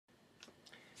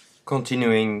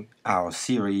Continuing our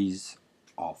series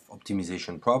of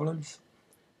optimization problems,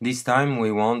 this time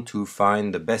we want to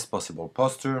find the best possible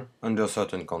poster under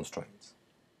certain constraints.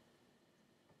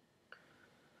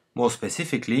 More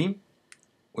specifically,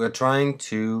 we are trying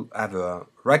to have a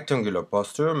rectangular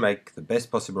poster, make the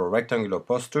best possible rectangular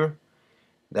poster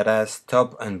that has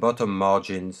top and bottom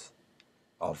margins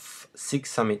of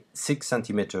 6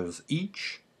 centimeters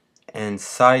each and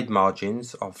side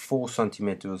margins of 4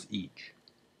 centimeters each.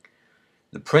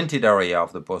 The printed area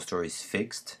of the poster is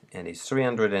fixed and is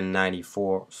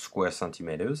 394 square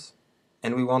centimeters,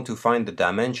 and we want to find the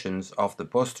dimensions of the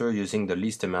poster using the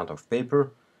least amount of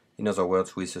paper, in other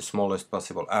words with the smallest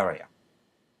possible area.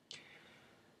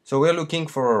 So we're looking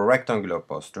for a rectangular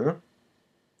poster,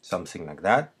 something like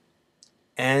that,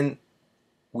 and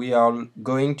we are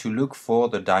going to look for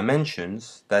the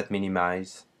dimensions that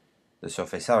minimize the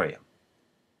surface area.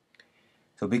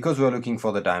 So because we're looking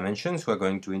for the dimensions, we're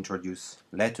going to introduce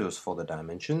letters for the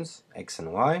dimensions. X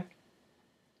and Y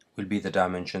will be the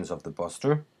dimensions of the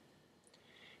poster.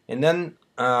 And then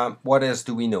what else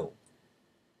do we know?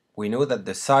 We know that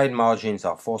the side margins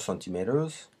are 4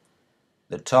 centimeters,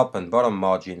 the top and bottom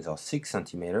margins are 6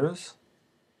 centimeters.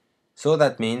 So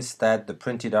that means that the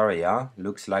printed area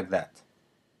looks like that.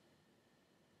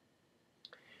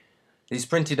 This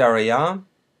printed area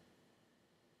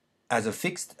has a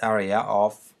fixed area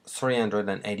of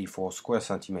 384 square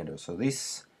centimeters. So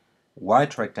this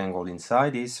white rectangle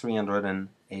inside is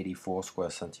 384 square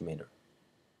centimeters.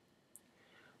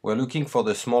 We're looking for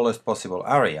the smallest possible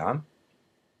area.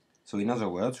 So in other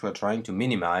words, we're trying to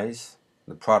minimize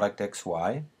the product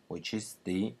XY, which is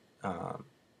the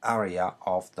area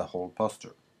of the whole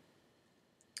poster.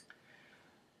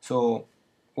 So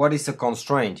what is the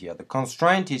constraint here? The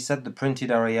constraint is that the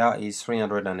printed area is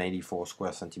 384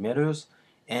 square centimeters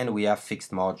and we have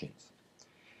fixed margins.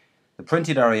 The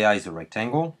printed area is a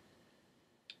rectangle,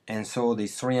 and so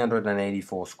this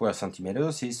 384 square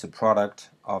centimeters is the product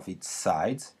of its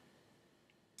sides.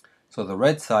 So the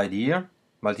red side here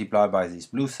multiplied by this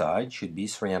blue side should be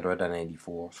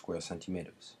 384 square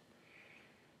centimeters.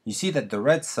 You see that the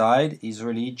red side is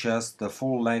really just the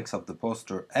full length of the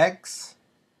poster X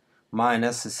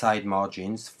minus the side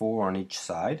margins 4 on each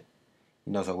side.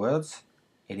 In other words,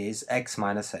 it is X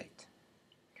minus 8.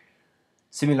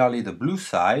 Similarly, the blue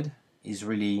side is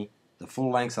really the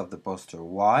full length of the poster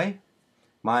Y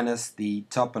minus the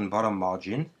top and bottom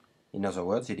margin. In other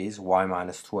words, it is Y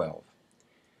minus 12.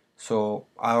 So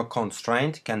our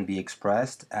constraint can be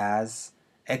expressed as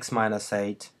X minus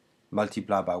 8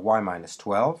 multiplied by Y minus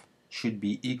 12 should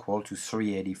be equal to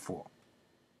 384.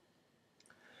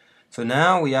 So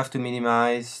now we have to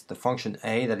minimize the function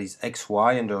a, that is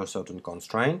xy, under a certain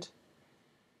constraint.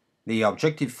 The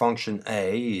objective function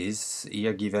a is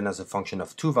here given as a function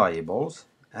of two variables.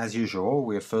 As usual,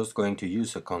 we're first going to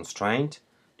use a constraint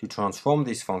to transform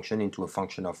this function into a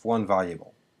function of one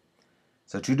variable.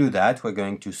 So to do that, we're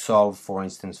going to solve, for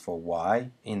instance, for y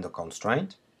in the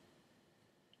constraint.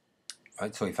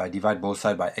 Right, so if I divide both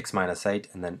sides by x minus 8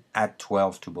 and then add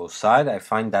 12 to both sides, I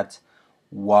find that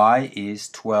y is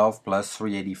 12 plus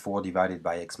 384 divided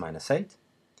by x minus 8.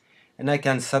 And I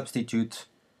can substitute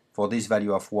for this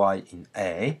value of y in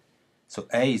a. So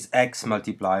a is x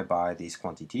multiplied by this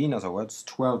quantity, in other words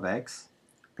 12x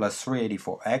plus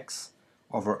 384x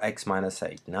over x minus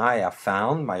 8. Now I have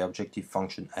found my objective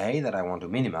function a that I want to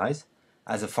minimize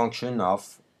as a function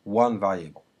of one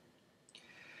variable.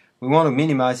 We want to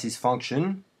minimize this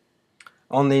function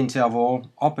on the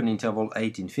interval, open interval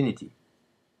 8 infinity.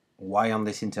 Why on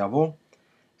this interval?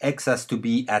 X has to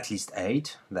be at least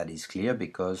 8, that is clear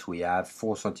because we have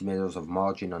 4 centimeters of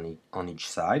margin on each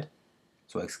side,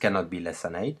 so x cannot be less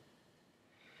than 8.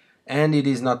 And it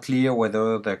is not clear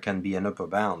whether there can be an upper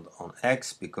bound on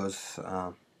x because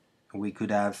we could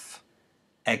have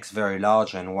x very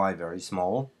large and y very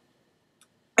small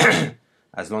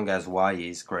as long as y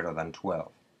is greater than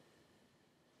 12.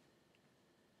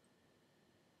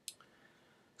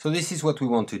 So this is what we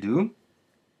want to do.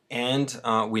 And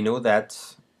we know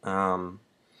that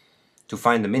to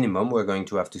find the minimum, we're going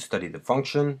to have to study the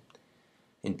function.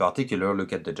 In particular,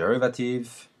 look at the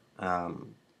derivative,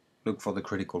 look for the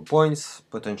critical points,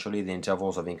 potentially the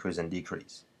intervals of increase and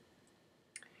decrease.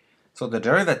 So the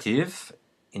derivative,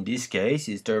 in this case,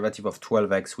 is derivative of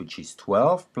 12x, which is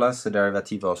 12, plus the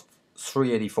derivative of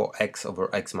 384x over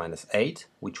x minus 8,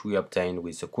 which we obtained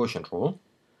with the quotient rule.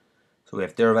 So we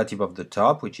have derivative of the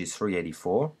top, which is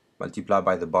 384, multiplied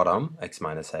by the bottom, x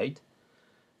minus 8,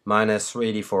 minus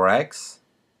 384x,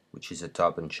 which is the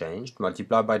top unchanged,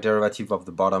 multiplied by derivative of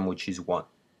the bottom, which is 1.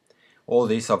 All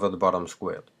this over the bottom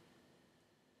squared.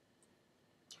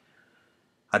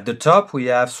 At the top we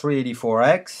have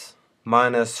 384x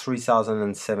minus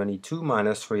 3072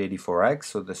 minus 384x,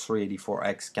 so the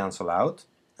 384x cancel out,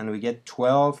 and we get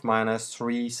 12 minus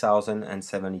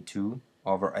 3072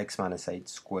 over x minus 8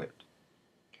 squared.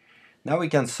 Now we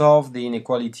can solve the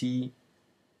inequality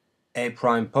a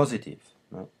prime positive.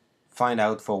 Right? Find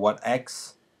out for what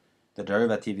x the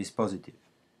derivative is positive.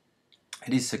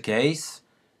 It is the case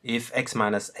if x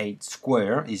minus 8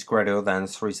 squared is greater than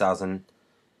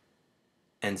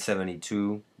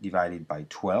 3072 divided by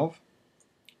 12.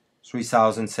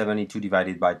 3072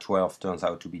 divided by 12 turns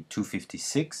out to be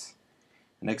 256.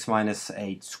 And x minus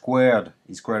 8 squared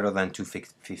is greater than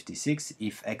 256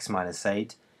 if x minus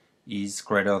 8 is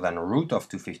greater than root of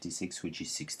 256, which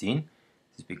is 16.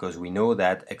 This is because we know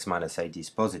that x minus 8 is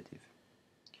positive.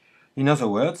 In other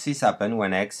words, this happens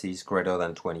when x is greater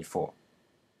than 24.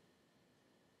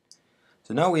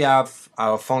 So now we have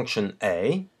our function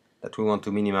a that we want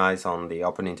to minimize on the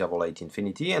open interval 8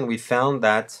 infinity, and we found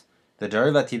that the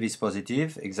derivative is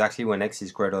positive exactly when x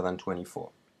is greater than 24.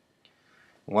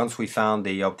 Once we found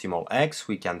the optimal x,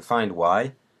 we can find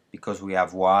y because we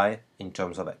have y in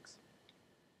terms of x.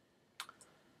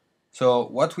 So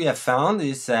what we have found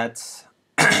is that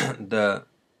the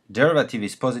derivative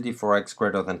is positive for x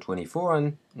greater than 24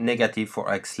 and negative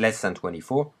for x less than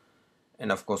 24,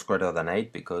 and of course greater than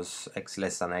 8 because x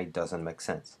less than 8 doesn't make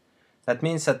sense. That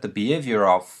means that the behavior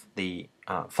of the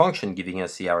function giving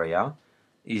us the area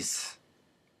is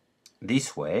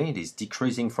this way. It is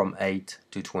decreasing from 8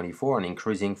 to 24 and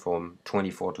increasing from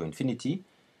 24 to infinity,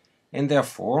 and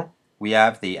therefore we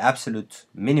have the absolute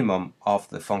minimum of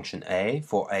the function a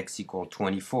for x equal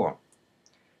 24.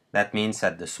 That means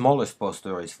that the smallest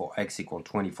poster is for x equal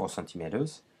 24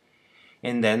 centimeters,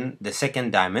 and then the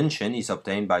second dimension is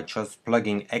obtained by just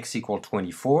plugging x equal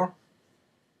 24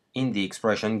 in the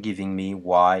expression giving me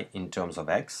y in terms of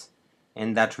x,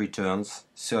 and that returns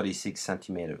 36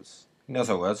 centimeters. In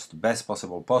other words, the best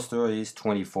possible poster is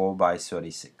 24 by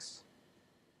 36.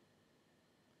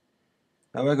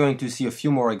 Now we're going to see a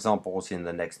few more examples in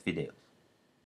the next videos.